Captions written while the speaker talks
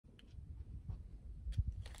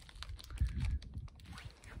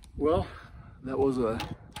Well, that was a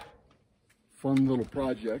fun little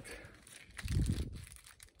project.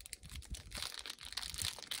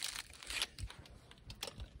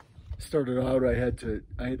 Started out, I had to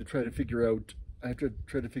try to figure out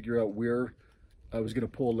where I was going to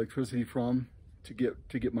pull electricity from to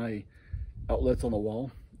get my outlets on the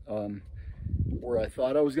wall. Where I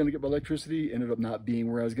thought I was going to get my electricity ended up not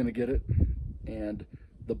being where I was going to get it, and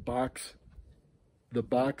the box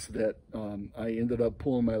that I ended up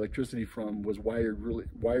pulling my electricity from was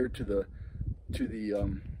wired to the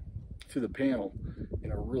panel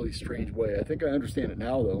in a really strange way. I think I understand it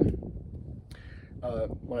now though.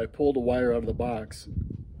 When I pulled the wire out of the box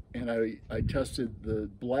and I tested the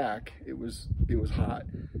black, it was hot,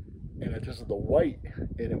 and I tested the white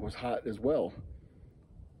and it was hot as well.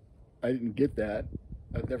 I didn't get that.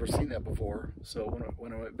 I've never seen that before. So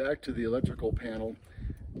when I went back to the electrical panel,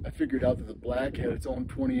 I figured out that the black had its own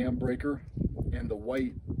 20 amp breaker and the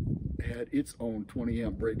white had its own 20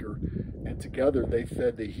 amp breaker, and together they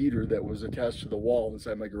fed the heater that was attached to the wall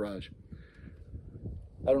inside my garage.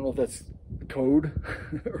 I don't know if that's code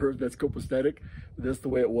or if that's copacetic, but that's the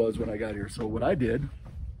way it was when I got here. So what I did,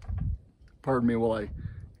 pardon me while I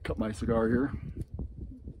cut my cigar here.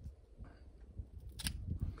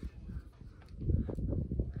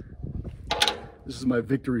 This is my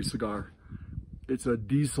Victory cigar. It's a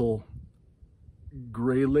diesel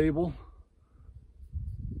gray label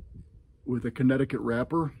with a Connecticut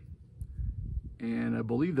wrapper, and I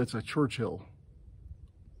believe that's a Churchill.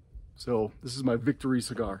 So this is my Victory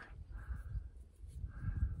cigar.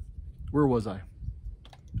 Where was I?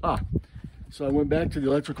 So I went back to the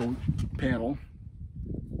electrical panel,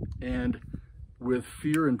 and with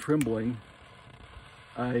fear and trembling,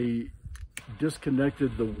 I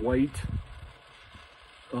disconnected the white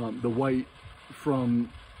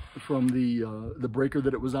from the breaker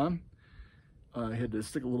that it was on. I had to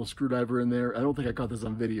stick a little screwdriver in there. I don't think I caught this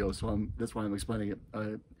on video, so that's why I'm explaining it.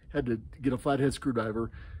 I had to get a flathead screwdriver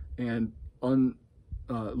and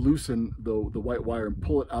loosen the white wire and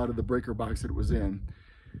pull it out of the breaker box that it was in.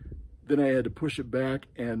 Then I had to push it back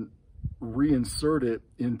and reinsert it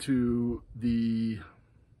into the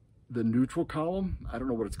neutral column. I don't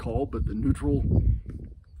know what it's called, but the neutral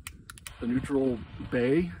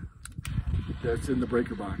bay that's in the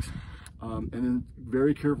breaker box. And then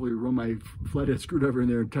very carefully run my flathead screwdriver in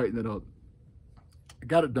there and tighten it up. I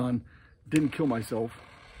got it done. Didn't kill myself,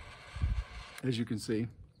 as you can see.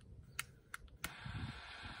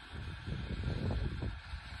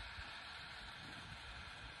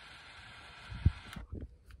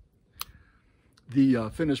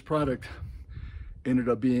 The finished product ended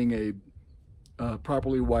up being a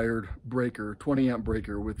properly wired breaker, 20 amp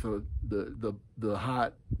breaker with the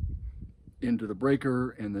hot into the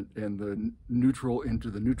breaker and the neutral into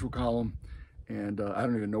the neutral column. And I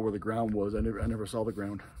don't even know where the ground was. I never saw the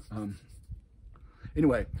ground.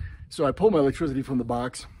 Anyway, so I pulled my electricity from the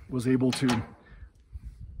box, was able to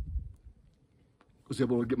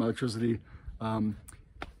get my electricity.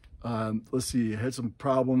 Let's see, I had some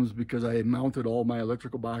problems because I had mounted all my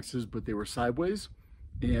electrical boxes, but they were sideways,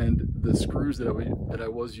 and the screws that I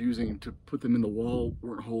was using to put them in the wall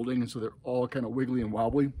weren't holding, and so they're all kind of wiggly and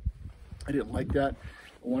wobbly. I didn't like that.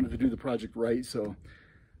 I wanted to do the project right, so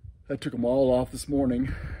I took them all off this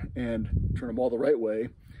morning and turned them all the right way.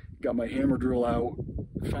 Got my hammer drill out,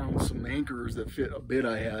 found some anchors that fit a bit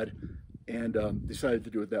I had, and decided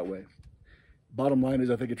to do it that way. Bottom line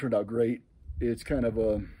is, I think it turned out great. It's kind of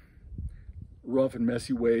a rough and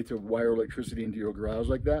messy way to wire electricity into your garage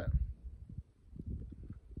like that.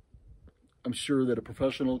 I'm sure that a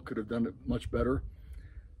professional could have done it much better.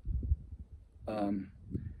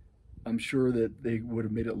 I'm sure that they would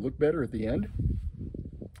have made it look better at the end,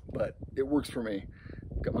 but it works for me.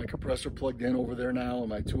 Got my compressor plugged in over there now, and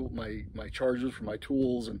my chargers for my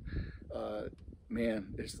tools, and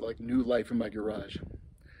man, it's like new life in my garage.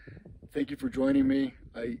 Thank you for joining me.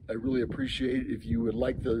 I really appreciate it if you would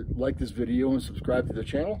like this video and subscribe to the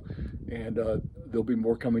channel, and there'll be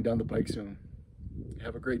more coming down the pike soon.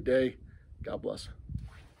 Have a great day. God bless.